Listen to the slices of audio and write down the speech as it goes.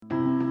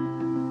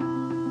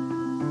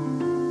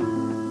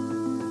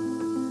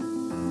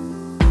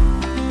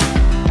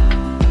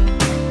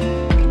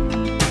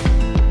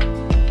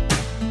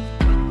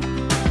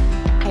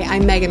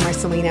I'm Megan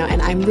Marcelino, and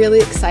I'm really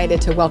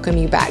excited to welcome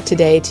you back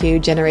today to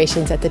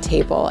Generations at the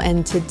Table.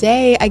 And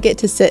today I get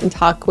to sit and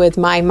talk with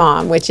my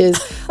mom, which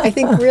is, I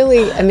think,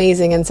 really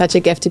amazing and such a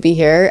gift to be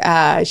here.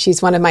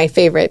 She's one of my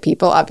favorite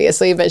people,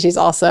 obviously, but she's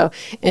also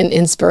an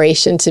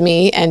inspiration to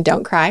me. And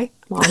don't cry,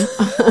 Mom.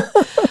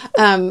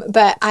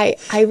 But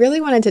I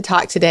really wanted to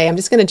talk today. I'm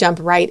just going to jump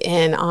right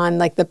in on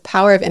like the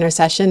power of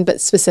intercession,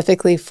 but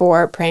specifically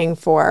for praying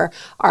for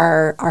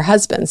our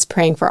husbands,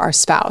 praying for our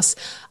spouse.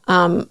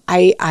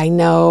 I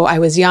know I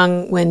was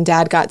young when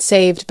Dad got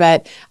saved,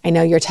 but I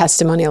know your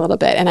testimony a little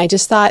bit. And I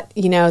just thought,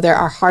 there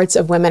are hearts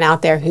of women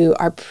out there who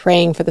are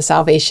praying for the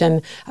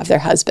salvation of their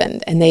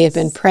husband, and they have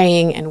been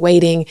praying and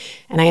waiting.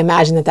 And I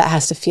imagine that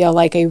has to feel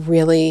like a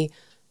really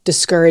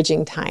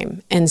discouraging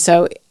time. And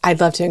so I'd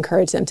love to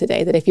encourage them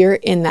today that if you're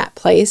in that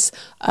place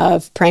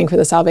of praying for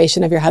the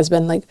salvation of your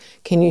husband, like,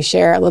 can you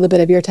share a little bit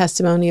of your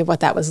testimony of what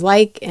that was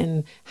like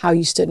and how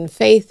you stood in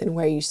faith and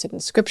where you stood in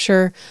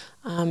Scripture,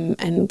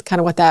 and kind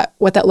of what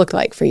that looked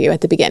like for you at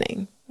the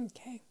beginning?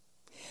 Okay.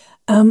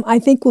 I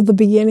think the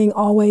beginning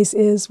always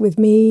is with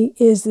me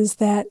is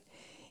that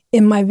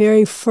in my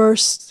very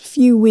first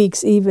few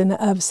weeks even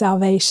of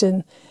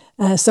salvation,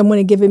 someone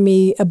had given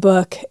me a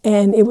book,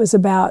 and it was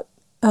about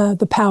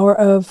the power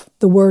of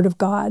the Word of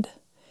God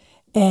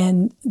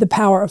and the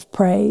power of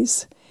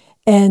praise.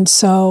 And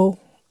so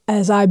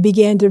as I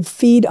began to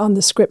feed on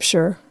the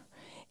Scripture,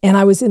 and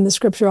I was in the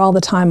Scripture all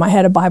the time. I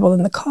had a Bible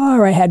in the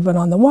car. I had one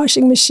on the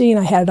washing machine.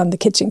 I had it on the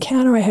kitchen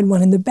counter. I had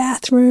one in the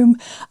bathroom.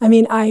 I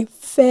mean, I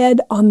fed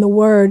on the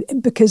Word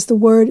because the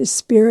Word is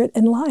spirit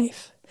and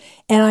life.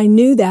 And I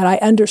knew that. I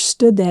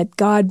understood that.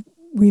 God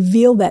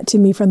revealed that to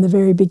me from the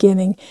very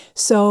beginning.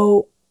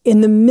 So in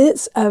the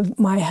midst of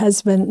my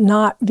husband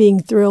not being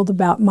thrilled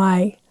about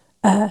my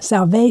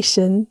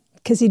salvation,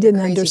 because he didn't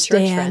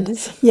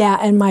understand. Yeah,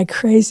 and my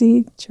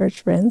crazy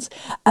church friends.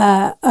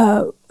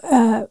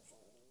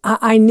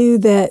 I knew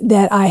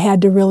that I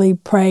had to really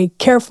pray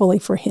carefully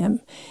for him.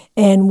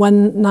 And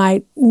one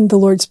night, the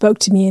Lord spoke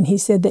to me, and he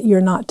said that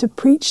you're not to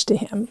preach to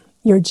him.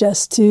 You're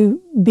just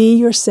to be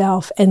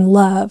yourself and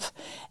love.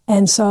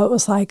 And so it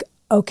was like,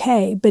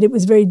 okay. But it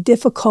was very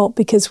difficult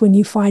because when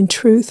you find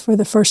truth for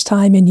the first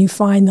time and you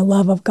find the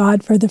love of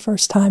God for the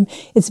first time,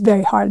 it's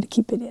very hard to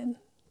keep it in.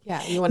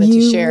 Yeah, you wanted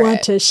to share it. You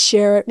want to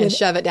share it and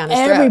shove it down his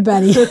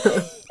everybody.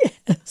 throat.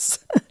 Yes.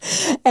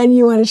 And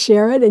you want to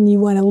share it, and you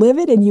want to live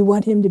it, and you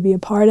want him to be a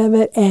part of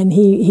it, and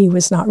he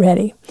was not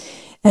ready.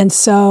 And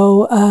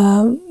so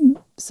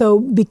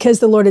because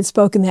the Lord had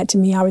spoken that to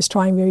me, I was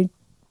trying very,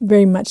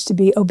 very much to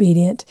be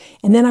obedient.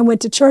 And then I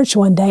went to church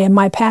one day, and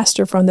my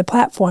pastor from the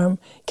platform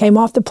came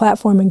off the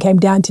platform and came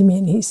down to me,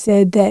 and he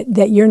said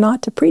that you're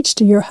not to preach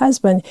to your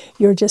husband,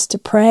 you're just to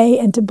pray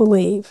and to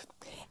believe.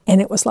 And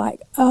it was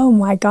like, oh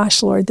my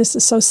gosh, Lord, this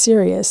is so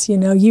serious.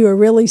 You are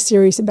really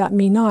serious about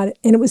me not.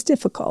 And it was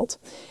difficult.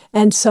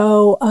 And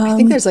so I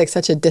think there's like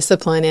such a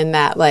discipline in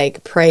that,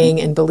 like praying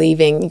and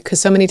believing,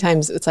 because so many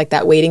times it's like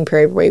that waiting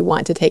period where we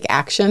want to take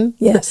action.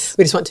 Yes.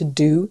 We just want to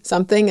do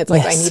something. It's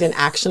like, yes. I need an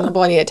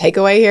actionable, I need a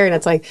takeaway here. And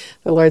it's like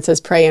the Lord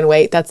says, pray and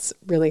wait. That's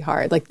really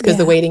hard. Like, because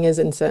the waiting is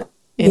in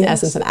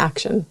essence an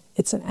action.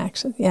 It's an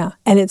action. Yeah.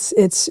 And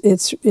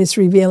it's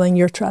revealing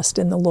your trust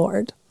in the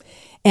Lord.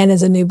 And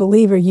as a new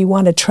believer, you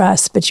want to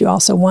trust, but you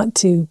also want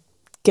to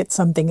get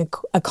something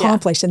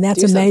accomplished. And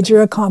that's a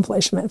major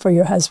accomplishment for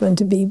your husband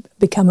to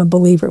become a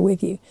believer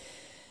with you.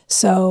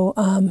 So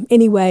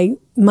anyway,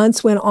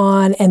 months went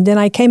on, and then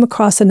I came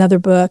across another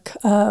book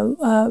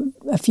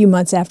a few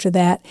months after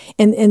that.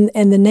 And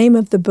the name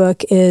of the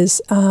book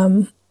is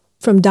From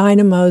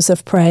Dynamos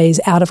of Praise,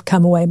 Out of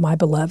Come Away, My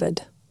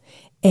Beloved.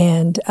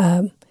 And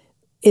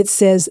it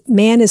says,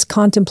 man has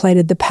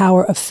contemplated the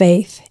power of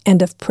faith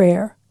and of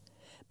prayer,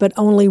 but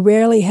only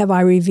rarely have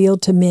I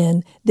revealed to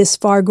men this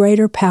far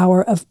greater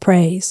power of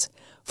praise.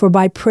 For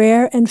by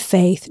prayer and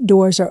faith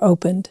doors are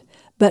opened,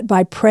 but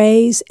by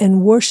praise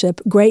and worship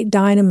great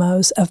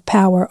dynamos of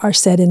power are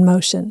set in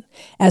motion,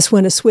 as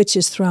when a switch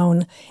is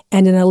thrown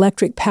and an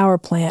electric power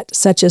plant,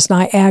 such as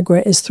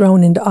Niagara, is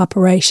thrown into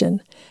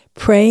operation.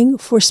 Praying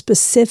for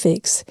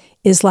specifics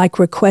is like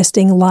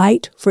requesting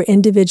light for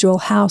individual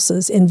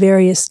houses in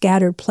various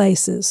scattered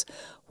places,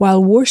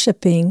 while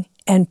worshiping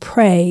and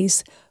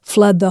praise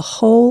flood the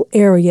whole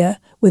area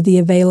with the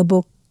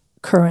available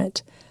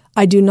current.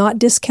 I do not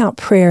discount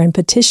prayer and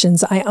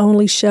petitions. I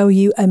only show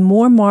you a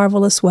more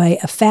marvelous way,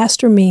 a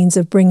faster means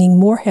of bringing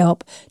more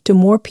help to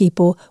more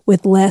people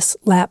with less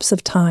lapse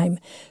of time.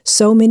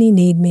 So many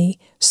need me,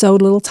 so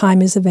little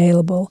time is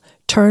available.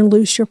 Turn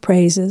loose your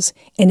praises,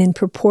 and in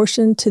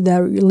proportion to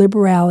their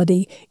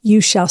liberality, you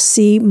shall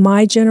see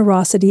my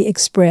generosity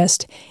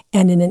expressed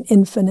and in an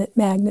infinite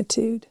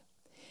magnitude.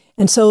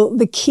 And so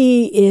the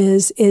key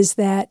is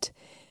that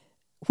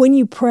when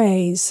you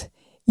praise,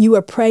 you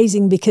are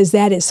praising because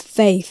that is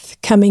faith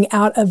coming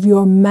out of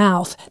your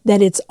mouth, that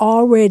it's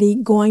already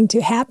going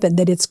to happen,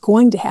 that it's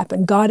going to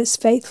happen. God is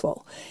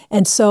faithful.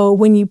 And so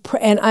when you pray,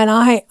 and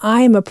I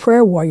am a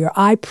prayer warrior.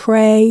 I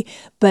pray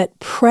But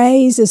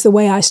praise is the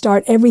way I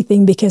start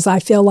everything, because I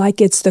feel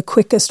like it's the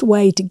quickest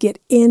way to get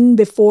in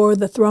before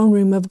the throne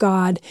room of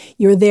God.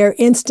 You're there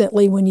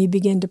instantly when you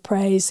begin to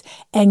praise,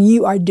 and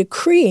you are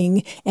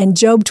decreeing. And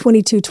Job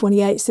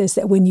 22:28 says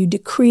that when you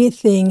decree a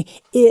thing,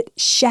 it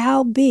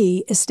shall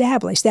be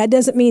established. That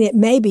doesn't mean it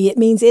may be, it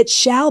means it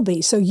shall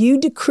be. So you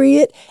decree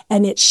it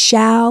and it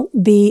shall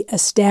be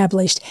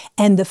established.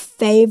 And the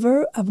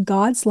favor of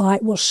God's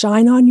light will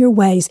shine on your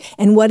ways.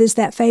 And what is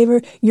that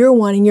favor? You're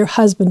wanting your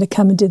husband to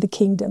come into the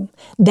kingdom.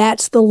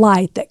 That's the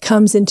light that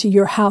comes into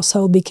your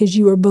household because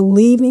you are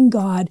believing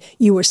God,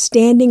 you are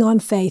standing on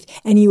faith,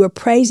 and you are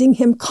praising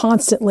Him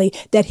constantly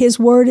that His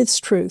word is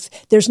truth.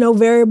 There's no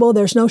variable,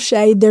 there's no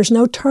shade, there's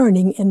no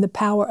turning in the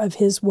power of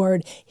His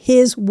word.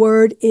 His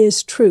word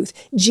is truth.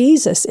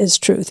 Jesus is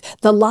truth.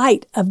 The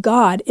light of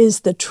God is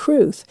the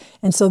truth.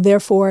 And so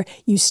therefore,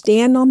 you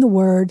stand on the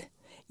word,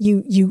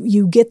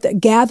 you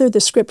gather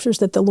the scriptures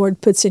that the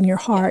Lord puts in your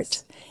heart.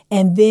 Yes.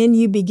 And then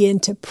you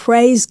begin to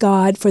praise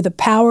God for the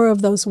power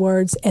of those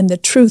words and the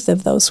truth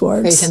of those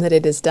words. Praise Him that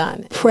it is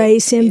done.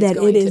 Praise Him that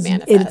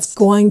it's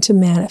going to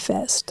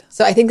manifest.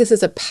 So I think this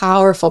is a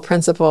powerful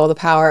principle,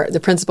 the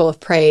principle of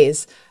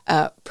praise,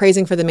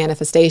 praising for the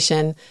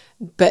manifestation,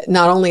 but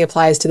not only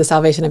applies to the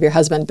salvation of your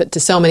husband, but to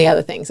so many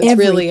other things. It's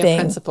really a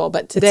principle.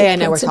 But today I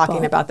know we're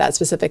talking about that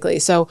specifically.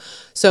 So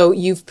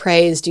you've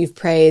praised.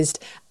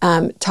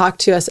 Talk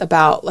to us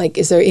about,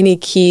 is there any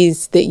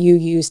keys that you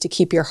use to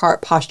keep your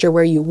heart posture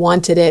where you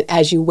wanted it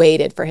as you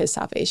waited for His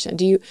salvation?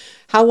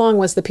 How long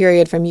was the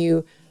period from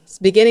you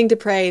beginning to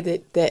pray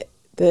that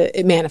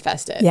it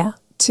manifested? Yeah.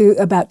 To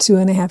about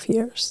 2.5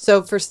 years.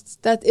 So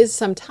that is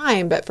some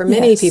time, but for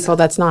many people,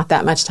 that's not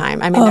that much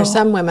time. I mean, there's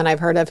some women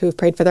I've heard of who've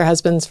prayed for their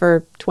husbands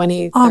for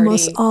 20, 30,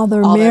 almost all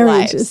their marriages. Their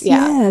lives.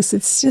 Yeah. Yes,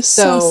 it's just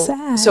so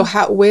sad. So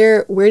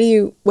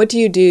what do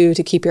you do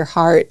to keep your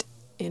heart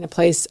in a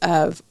place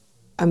of,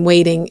 I'm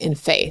waiting in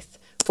faith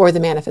for the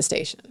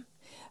manifestation?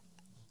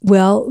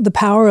 Well, the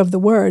power of the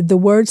word. The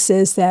word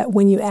says that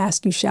when you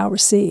ask, you shall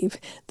receive.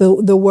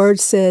 The word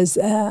says,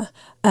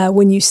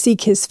 when you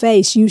seek His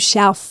face, you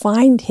shall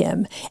find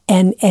Him.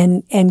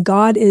 And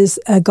God is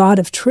a God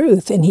of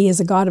truth, and He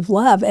is a God of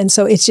love. And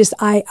so it's just,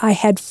 I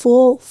had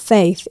full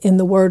faith in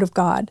the word of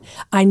God.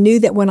 I knew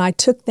that when I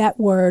took that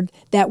word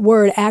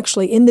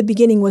actually in the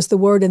beginning was the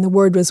word, and the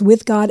word was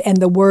with God,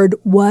 and the word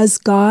was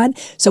God.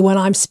 So when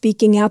I'm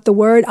speaking out the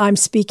word, I'm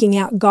speaking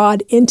out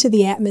God into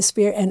the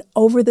atmosphere and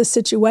over the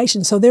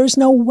situation. So there's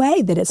no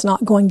way that it's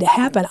not going to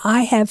happen.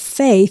 I have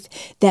faith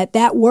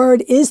that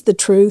word is the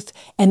truth,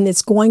 and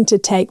it's going to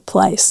take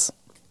place.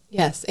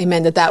 Yes,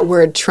 amen. That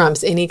word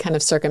trumps any kind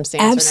of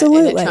circumstance.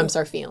 Absolutely. And it trumps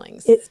our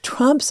feelings. It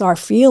trumps our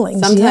feelings,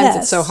 Sometimes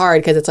it's so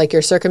hard because it's like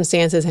your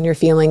circumstances and your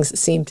feelings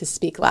seem to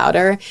speak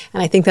louder.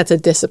 And I think that's a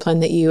discipline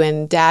that you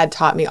and Dad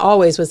taught me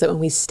always, was that when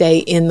we stay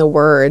in the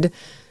word,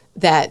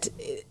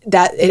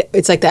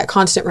 it's like that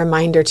constant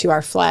reminder to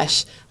our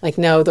flesh, like,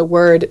 no, the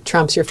word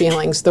trumps your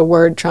feelings. The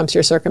word trumps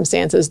your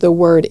circumstances. The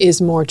word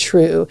is more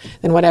true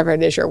than whatever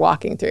it is you're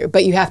walking through.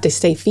 But you have to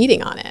stay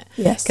feeding on it.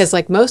 Yes. Because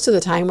most of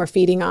the time we're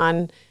feeding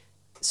on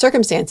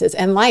circumstances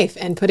and life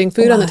and putting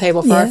food on the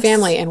table for our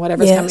family and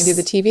whatever's coming through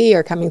the TV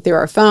or coming through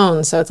our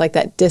phones. So it's like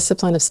that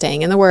discipline of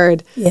staying in the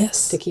word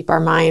to keep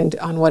our mind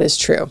on what is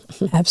true.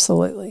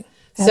 Absolutely.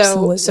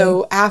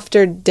 So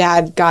after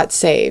Dad got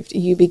saved,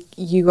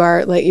 you're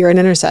an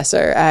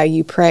intercessor.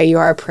 You pray. You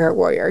are a prayer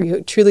warrior.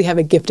 You truly have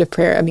a gift of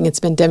prayer. I mean, it's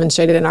been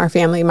demonstrated in our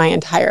family my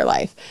entire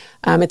life.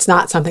 It's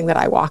not something that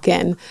I walk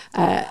in.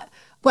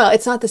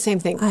 It's not the same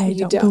thing. I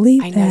don't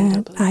believe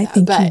that. I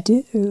think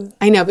you do.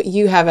 I know, but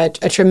you have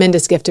a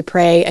tremendous gift to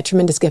pray, a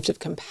tremendous gift of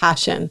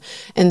compassion.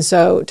 And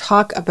so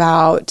talk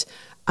about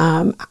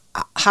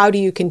how do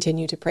you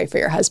continue to pray for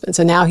your husband?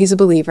 So now he's a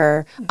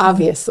believer,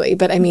 obviously,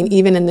 but I mean,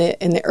 even in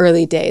the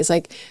early days,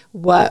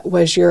 what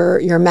was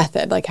your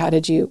method?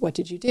 What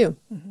did you do?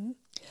 Mm-hmm.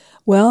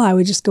 Well, I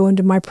would just go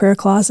into my prayer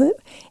closet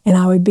and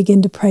I would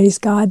begin to praise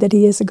God that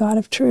He is a God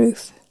of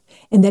truth,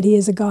 and that He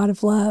is a God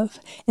of love,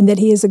 and that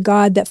He is a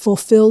God that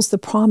fulfills the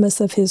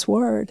promise of His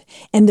word.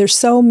 And there's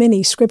so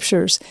many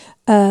scriptures.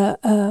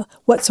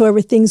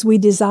 Whatsoever things we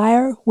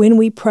desire, when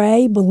we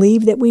pray,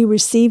 believe that we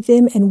receive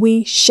them, and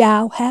we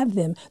shall have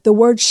them. The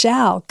word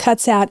shall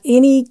cuts out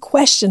any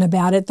question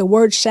about it. The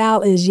word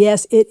shall is,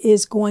 yes, it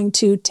is going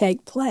to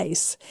take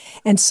place.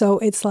 And so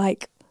it's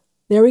like,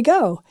 there we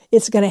go.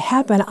 It's going to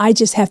happen. I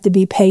just have to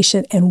be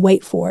patient and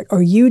wait for it.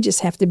 Or you just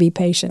have to be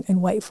patient and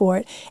wait for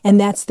it. And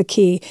that's the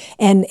key.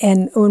 And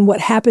what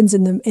happens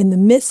in the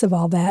midst of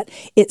all that,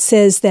 it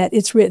says that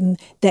it's written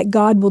that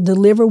God will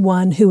deliver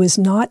one who is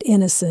not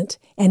innocent,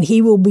 and he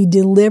will be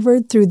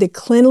delivered through the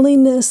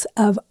cleanliness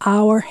of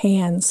our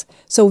hands.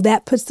 So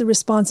that puts the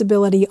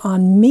responsibility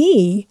on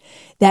me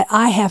that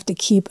I have to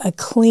keep a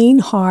clean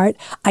heart.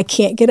 I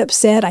can't get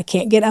upset. I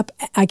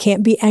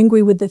can't be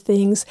angry with the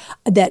things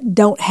that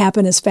don't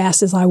happen as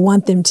fast as I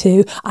want them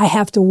to. I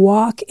have to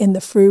walk in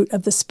the fruit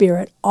of the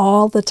Spirit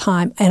all the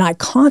time. And I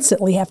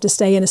constantly have to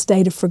stay in a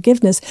state of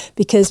forgiveness,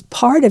 because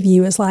part of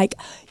you is like,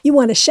 you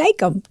want to shake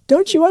them.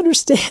 Don't you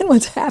understand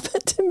what's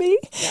happened to me?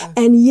 Yeah.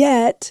 And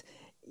yet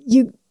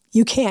you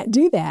can't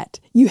do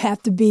that. You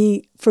have to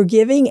be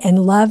forgiving and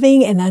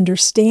loving and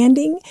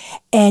understanding,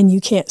 and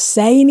you can't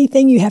say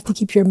anything. You have to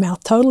keep your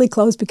mouth totally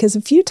closed, because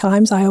a few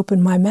times I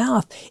opened my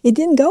mouth, it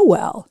didn't go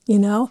well,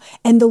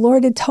 And the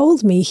Lord had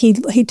told me, He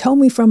told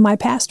me from my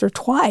pastor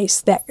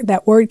twice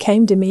that word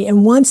came to me,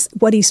 and once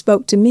what He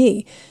spoke to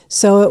me.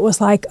 So it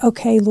was like,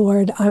 okay,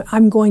 Lord,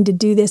 I'm going to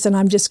do this, and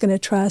I'm just going to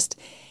trust.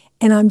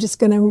 And I'm just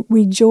going to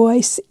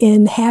rejoice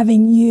in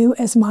having you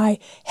as my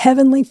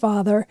Heavenly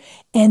Father,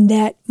 and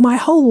that my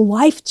whole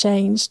life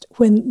changed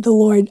when the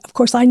Lord, of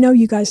course, I know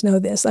you guys know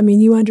this. I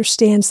mean, you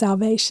understand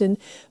salvation,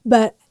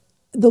 but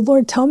the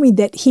Lord told me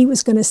that He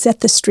was going to set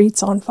the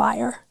streets on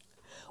fire.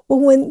 Well,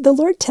 when the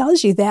Lord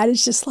tells you that,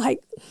 it's just like,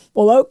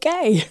 well,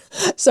 okay.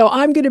 So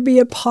I'm going to be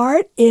a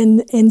part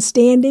in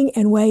standing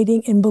and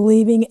waiting and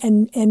believing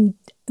and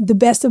the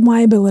best of my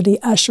ability,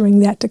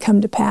 ushering that to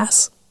come to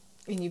pass.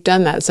 And you've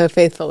done that so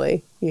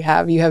faithfully. You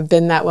have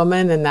been that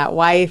woman and that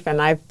wife,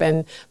 and I've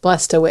been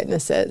blessed to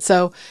witness it.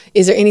 So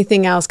is there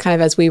anything else kind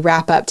of as we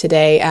wrap up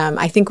today?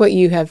 I think what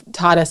you have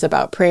taught us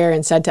about prayer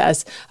and said to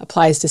us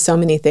applies to so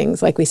many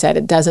things. Like we said,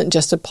 it doesn't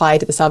just apply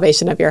to the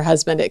salvation of your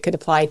husband. It could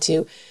apply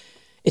to,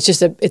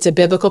 it's a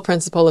biblical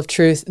principle of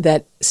truth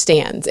that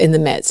stands in the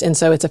midst. And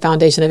so it's a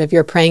foundation of, if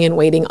you're praying and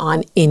waiting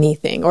on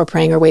anything, or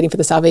praying or waiting for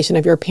the salvation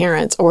of your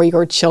parents or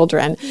your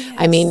children. Yes.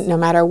 I mean, no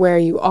matter where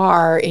you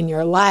are in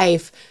your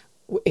life,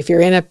 if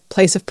you're in a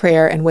place of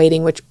prayer and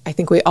waiting, which I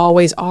think we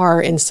always are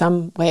in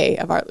some way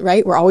of our,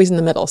 right? We're always in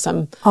the middle,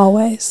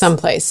 someplace.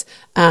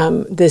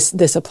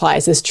 This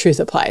applies, this truth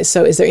applies.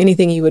 So is there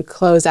anything you would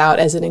close out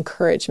as an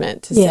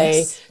encouragement to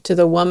say to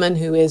the woman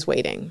who is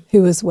waiting?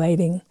 Who is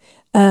waiting.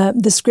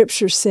 The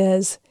scripture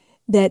says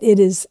that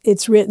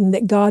it's written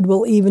that God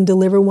will even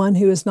deliver one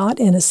who is not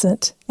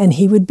innocent, and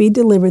he would be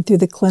delivered through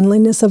the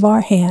cleanliness of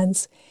our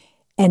hands.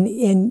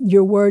 And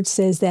your word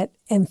says that,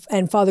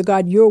 and Father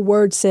God, your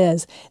word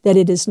says that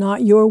it is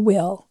not your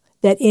will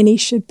that any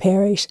should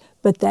perish,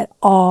 but that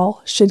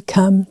all should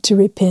come to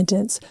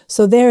repentance.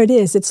 So there it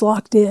is. It's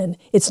locked in.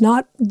 It's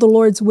not the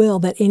Lord's will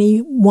that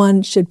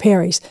anyone should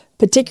perish,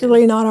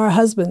 particularly not our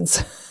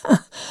husbands,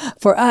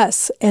 for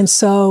us. And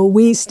so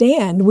we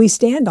stand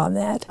on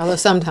that. Although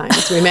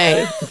sometimes we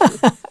may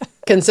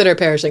consider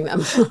perishing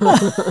them.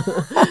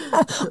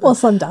 Well,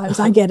 sometimes,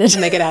 I get it.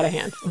 Make it out of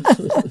hand.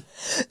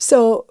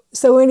 So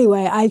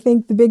anyway, I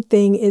think the big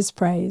thing is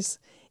praise,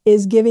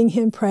 is giving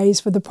Him praise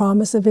for the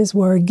promise of His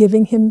word,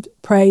 giving Him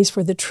praise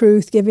for the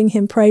truth, giving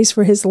Him praise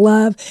for His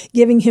love,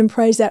 giving Him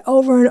praise that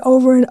over and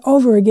over and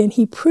over again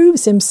He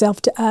proves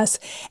Himself to us,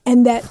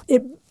 and that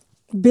it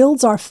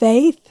builds our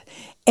faith.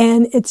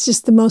 And it's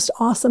just the most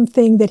awesome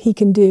thing that He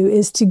can do,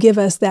 is to give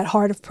us that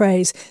heart of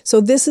praise.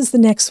 So this is the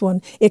next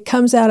one. It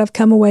comes out of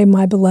Come Away,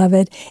 My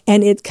Beloved,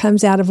 and it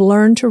comes out of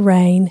Learn to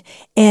Reign.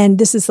 And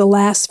this is the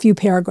last few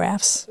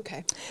paragraphs.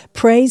 Okay.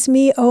 Praise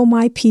me, O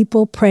my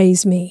people,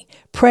 praise me.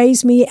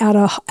 Praise me out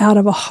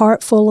of a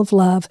heart full of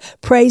love.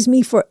 Praise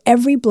me for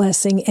every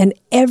blessing and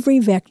every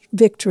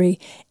victory.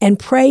 And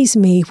praise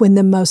me when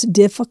the most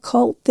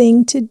difficult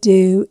thing to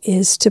do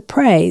is to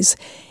praise.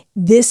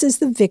 This is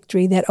the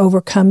victory that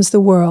overcomes the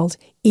world,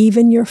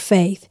 even your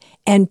faith.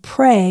 And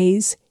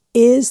praise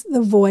is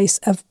the voice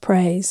of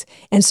praise.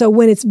 And so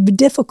when it's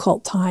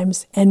difficult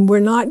times and we're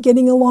not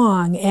getting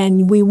along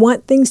and we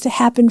want things to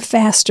happen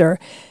faster,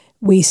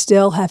 we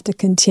still have to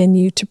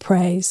continue to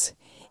praise.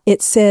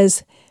 It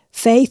says,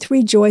 faith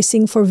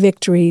rejoicing for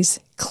victories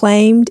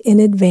claimed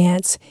in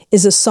advance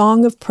is a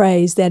song of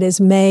praise that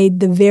has made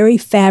the very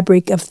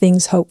fabric of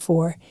things hoped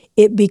for.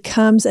 It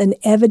becomes an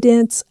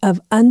evidence of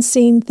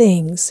unseen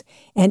things,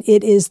 and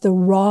it is the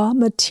raw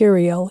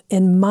material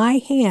in my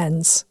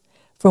hands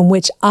from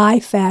which I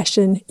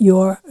fashion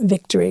your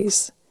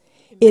victories.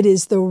 It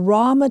is the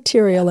raw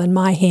material in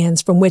my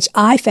hands from which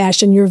I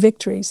fashion your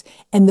victories.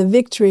 And the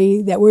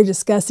victory that we're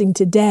discussing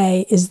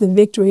today is the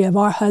victory of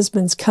our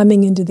husbands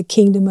coming into the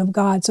kingdom of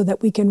God, so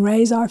that we can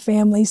raise our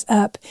families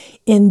up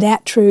in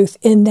that truth,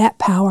 in that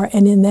power,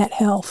 and in that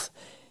health.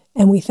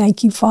 And we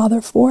thank you,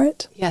 Father, for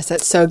it. Yes,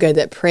 that's so good,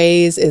 that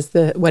praise is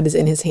what is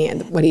in His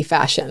hand, what He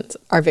fashions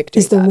our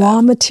victories. Is the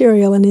raw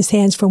material in His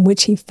hands from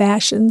which He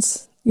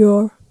fashions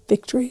your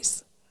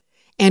victories.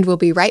 And we'll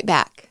be right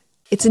back.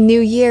 It's a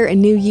new year, a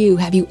new you.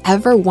 Have you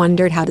ever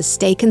wondered how to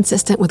stay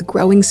consistent with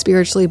growing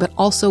spiritually, but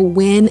also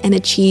win and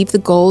achieve the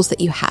goals that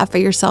you have for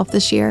yourself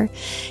this year?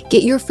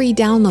 Get your free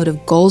download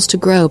of Goals to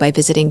Grow by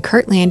visiting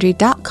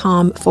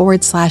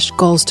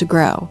kurtlandry.com/goals to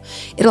grow.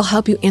 It'll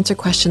help you answer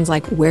questions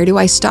like, where do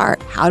I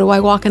start? How do I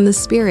walk in the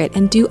Spirit?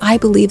 And do I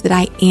believe that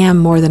I am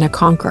more than a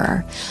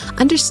conqueror?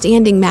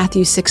 Understanding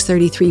Matthew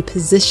 6:33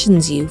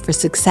 positions you for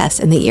success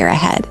in the year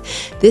ahead.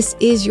 This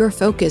is your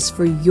focus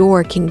for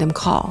your kingdom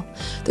call.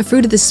 The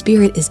fruit of the Spirit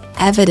Spirit is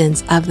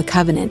evidence of the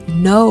covenant.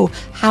 Know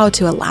how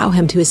to allow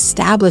Him to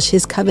establish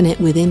His covenant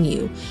within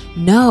you.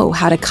 Know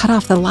how to cut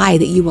off the lie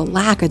that you will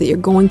lack or that you're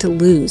going to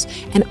lose,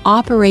 and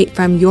operate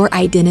from your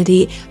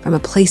identity from a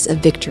place of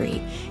victory.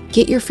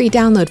 Get your free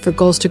download for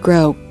Goals to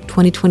Grow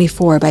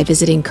 2024 by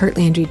visiting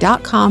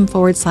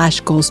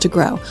kurtlandry.com/goals to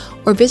grow,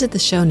 or visit the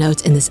show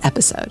notes in this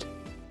episode.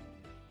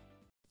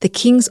 The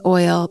King's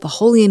Oil, the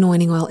Holy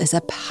Anointing Oil, is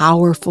a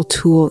powerful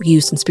tool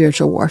used in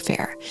spiritual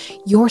warfare.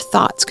 Your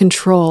thoughts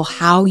control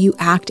how you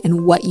act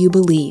and what you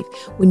believe.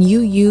 When you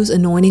use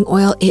anointing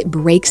oil, it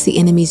breaks the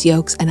enemy's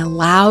yokes and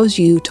allows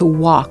you to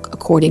walk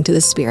according to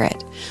the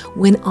Spirit.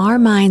 When our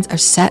minds are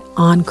set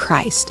on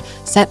Christ,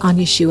 set on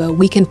Yeshua,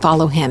 we can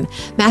follow Him.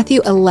 Matthew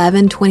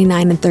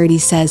 11:29-30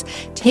 says,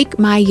 "Take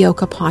my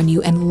yoke upon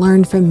you and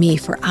learn from me,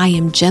 for I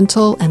am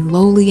gentle and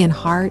lowly in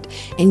heart,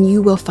 and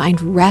you will find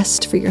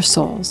rest for your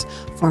souls.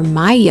 For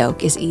my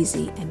yoke is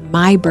easy and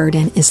my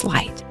burden is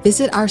light."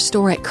 Visit our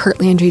store at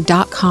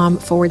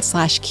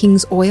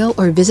kurtlandry.com/King's Oil,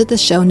 or visit the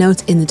show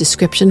notes in the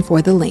description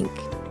for the link.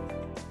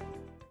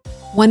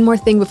 One more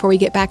thing before we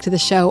get back to the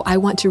show, I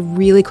want to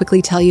really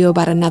quickly tell you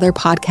about another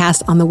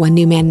podcast on the One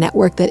New Man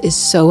Network that is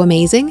so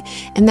amazing,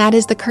 and that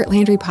is the Kurt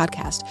Landry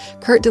Podcast.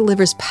 Kurt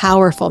delivers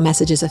powerful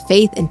messages of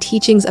faith and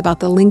teachings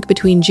about the link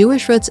between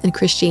Jewish roots and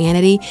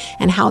Christianity,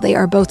 and how they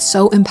are both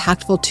so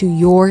impactful to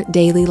your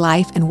daily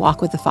life and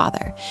walk with the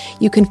Father.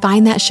 You can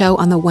find that show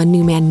on the One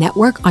New Man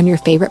Network on your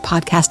favorite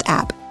podcast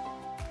app.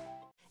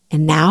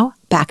 And now,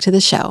 back to the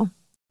show.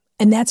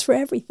 And that's for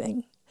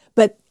everything.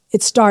 But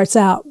it starts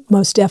out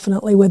most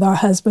definitely with our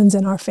husbands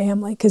and our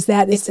family, because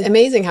that is... It's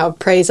amazing how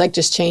praise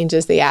just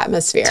changes the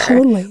atmosphere.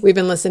 Totally. We've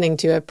been listening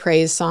to a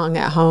praise song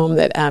at home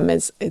that I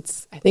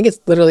think it's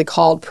literally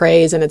called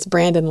Praise, and it's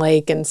Brandon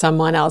Lake and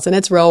someone else, and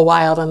it's real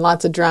wild and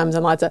lots of drums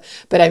and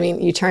but I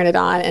mean, you turn it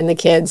on and the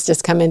kids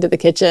just come into the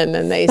kitchen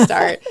and they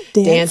start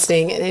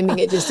dancing, and I mean,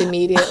 it just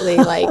immediately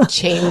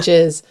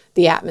changes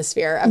the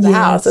atmosphere of the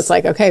house. It's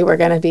like, okay, we're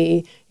going to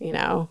be,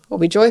 we'll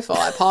be joyful.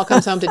 Paul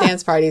comes home to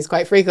dance parties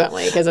quite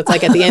frequently, because it's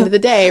like at the end of the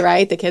day,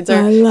 right? The kids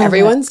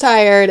everyone's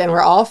tired and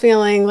we're all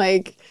feeling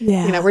like,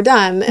 we're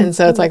done. And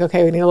so it's like,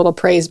 okay, we need a little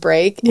praise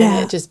break,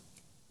 and it just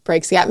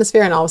breaks the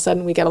atmosphere, and all of a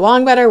sudden we get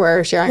along better.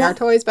 We're sharing our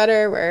toys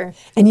better.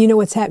 And you know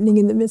what's happening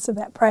in the midst of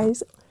that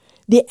praise?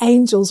 The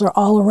angels are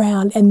all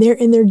around, and they're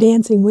in there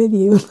dancing with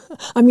you.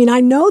 I mean,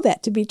 I know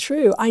that to be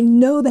true. I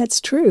know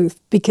that's truth,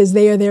 because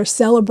they are there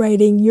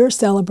celebrating, you're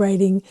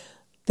celebrating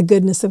the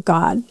goodness of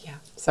God. Yeah.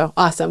 So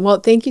awesome. Well,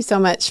 thank you so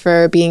much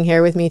for being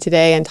here with me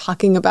today and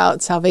talking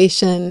about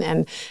salvation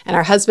and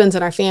our husbands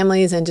and our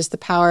families, and just the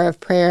power of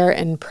prayer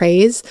and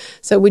praise.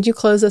 So would you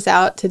close us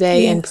out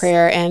today in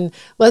prayer? And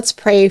let's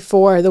pray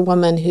for the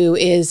woman who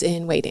is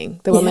in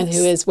waiting, the woman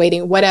who is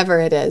waiting, whatever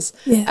it is,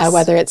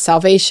 whether it's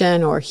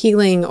salvation or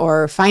healing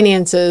or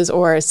finances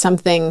or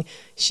something.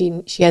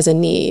 She has a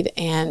need,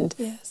 and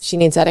she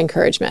needs that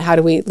encouragement. How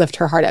do we lift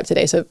her heart up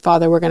today? So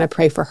Father, we're going to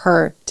pray for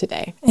her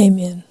today.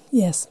 Amen.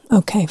 Yes.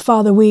 Okay.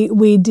 Father,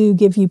 we do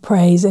give you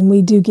praise, and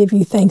we do give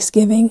you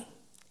thanksgiving,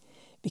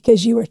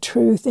 because you are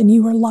truth, and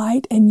you are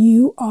light, and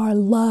you are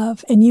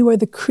love, and you are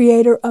the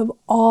creator of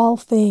all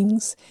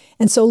things.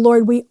 And so,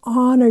 Lord, we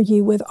honor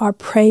you with our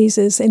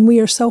praises, and we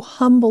are so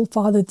humbled,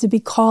 Father, to be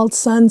called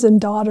sons and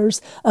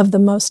daughters of the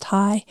Most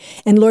High.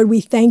 And Lord,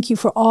 we thank you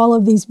for all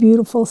of these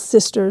beautiful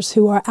sisters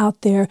who are out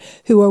there,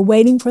 who are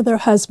waiting for their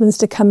husbands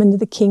to come into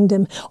the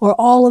kingdom, or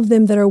all of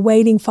them that are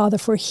waiting, Father,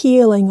 for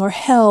healing or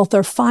health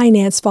or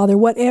finance, Father,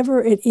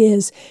 whatever it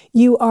is.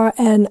 You are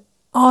an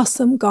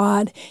awesome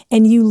God,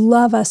 and you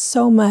love us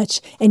so much,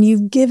 and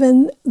you've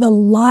given the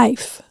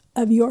life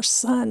of your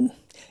Son.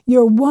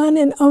 Your one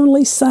and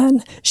only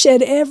Son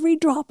shed every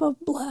drop of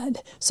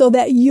blood so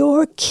that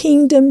your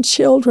kingdom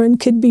children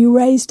could be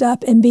raised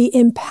up and be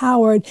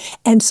empowered,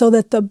 and so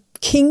that the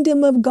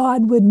kingdom of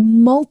God would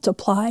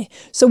multiply.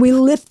 So we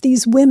lift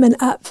these women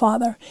up,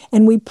 Father,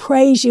 and we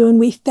praise you, and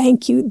we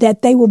thank you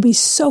that they will be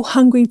so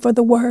hungry for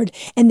the word,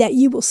 and that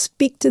you will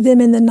speak to them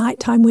in the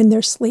nighttime when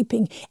they're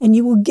sleeping, and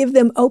you will give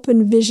them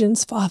open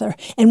visions, Father.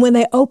 And when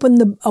they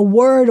open a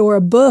word or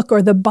a book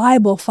or the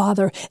Bible,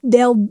 Father,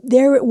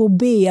 there it will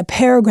be a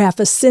paragraph,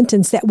 a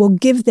sentence that will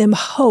give them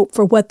hope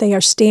for what they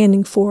are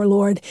standing for,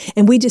 Lord.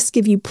 And we just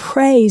give you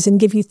praise and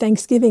give you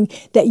thanksgiving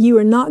that you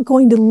are not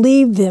going to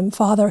leave them,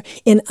 Father,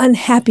 in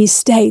unhappy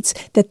states,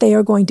 that they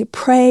are going to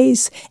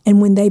praise.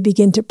 And when they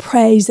begin to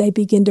praise, they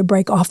begin to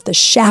break off the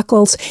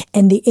shackles.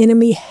 And the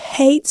enemy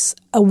hates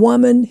a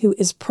woman who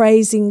is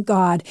praising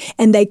God.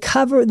 And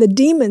the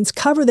demons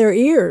cover their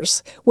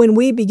ears when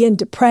we begin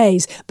to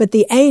praise, but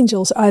the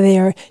angels are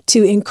there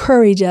to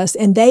encourage us,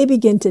 and they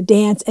begin to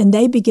dance and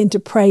they begin to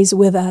praise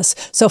with us.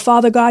 So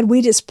Father God,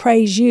 we just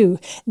praise you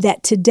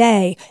that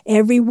today,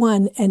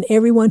 everyone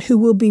who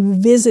will be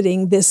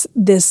visiting this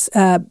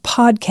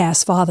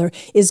podcast, Father,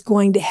 is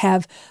going to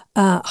have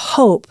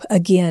hope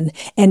again,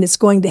 and it's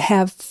going to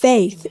have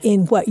faith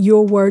in what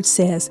your word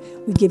says.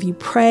 We give you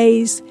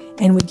praise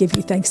and we give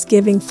you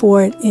thanksgiving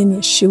for it in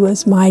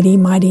Yeshua's mighty,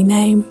 mighty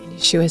name. In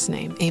Yeshua's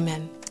name,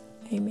 amen.